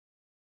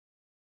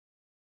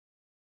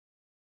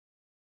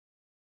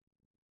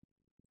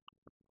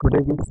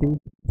Today we see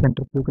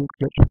centrifugal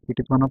clutch. It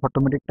is one of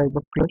automatic type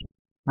of clutch,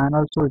 and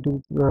also it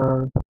is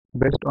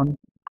based on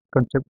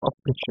concept of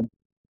friction.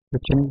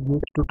 Friction is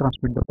used to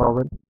transmit the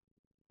power.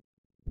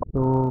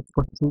 So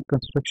for C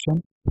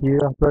construction, here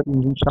after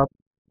engine shaft,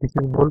 this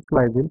is whole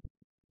flywheel.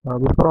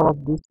 Before all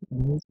of this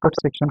is cut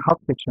section, half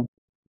section.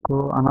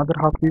 So another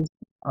half is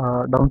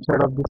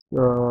downside of this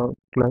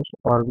clutch,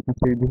 or we can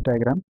say this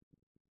diagram.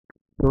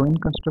 So in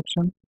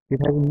construction, it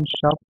has engine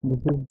shaft. This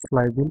is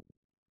flywheel.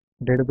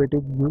 Dead weight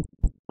is used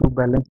to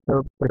balance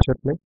the pressure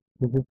plate.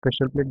 This is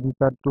pressure plate. These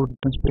are two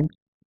different springs.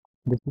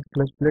 This is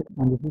clutch plate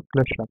and this is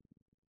clutch shaft.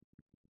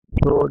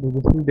 So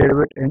this is dead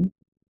weight end.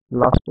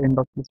 Last end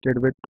of this dead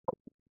weight.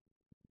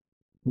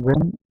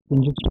 When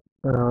engine,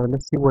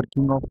 let's see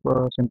working of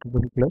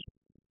centrifugal clutch.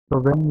 So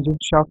when engine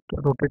shaft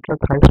rotates at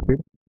high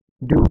speed,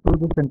 due to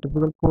the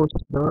centrifugal force,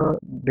 the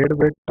dead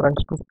weight tries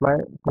to fly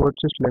towards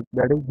its left.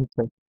 That is this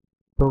side.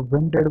 So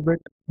when dead weight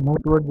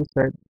move towards this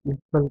side, it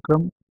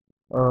fulcrum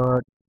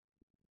uh,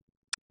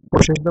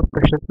 pushes the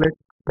pressure plate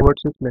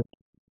towards its left.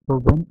 So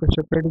when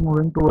pressure plate is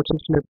moving towards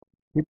its left,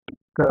 it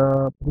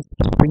this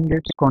spring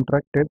gets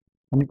contracted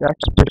and it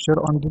acts pressure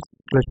on this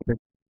clutch plate.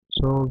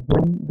 So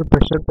when the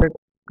pressure plate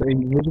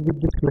engages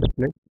with this clutch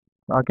plate,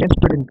 again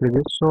speed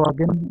increases. So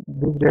again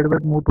this dead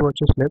weight move towards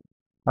its left.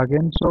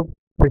 Again so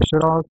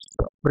pressure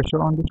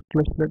on this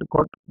clutch plate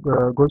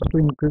goes to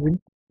increasing.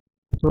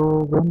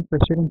 So when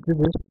pressure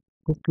increases,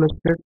 this clutch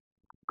plate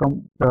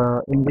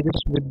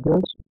engages with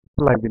the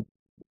flywheel.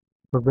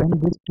 So when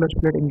this clutch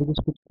plate engages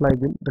with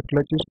flywheel, the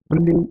clutch is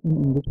fully in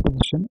engaged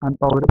position and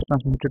power is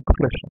transmitted to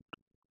clutch shaft.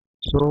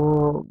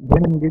 So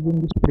when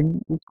engaging, the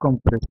spring is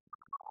compressed.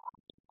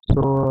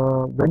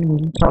 So when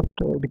engine shaft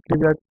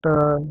decreases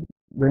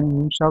when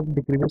engine shaft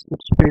decreases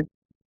its speed,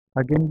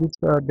 again this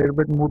dead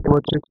weight move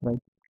towards its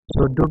right.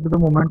 So due to the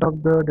moment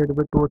of the dead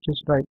weight towards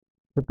its right,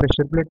 the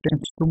pressure plate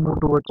tends to move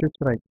towards its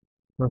right.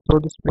 So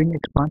the spring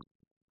expands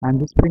and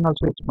the spring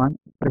also expands.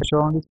 Pressure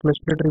on this clutch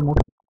plate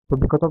removes. So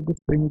because of the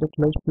spring, the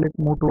clutch plate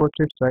move towards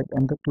its right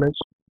and the clutch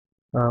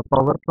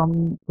power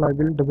from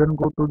flywheel doesn't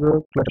go to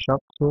the clutch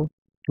shaft. So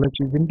clutch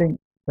is in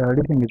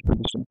disengage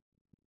position.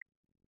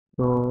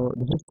 So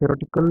this is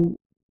theoretical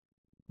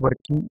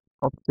working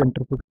of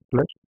centrifugal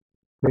clutch.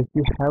 So if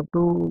you have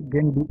to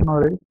gain deep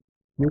knowledge,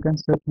 you can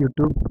search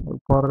YouTube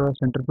for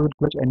centrifugal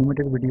clutch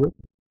animated videos.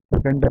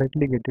 You can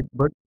directly get it.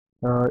 But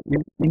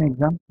in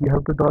exam, you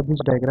have to draw this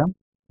diagram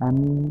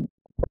and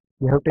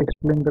you have to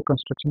explain the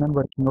construction and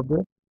working of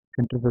the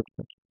centrifugal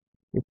clutch.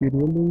 If you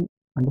really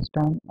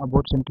understand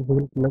about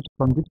centrifugal clutch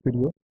from this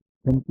video,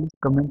 then please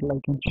comment,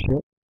 like and share,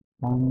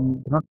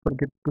 and do not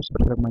forget to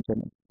subscribe my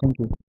channel. Thank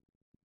you.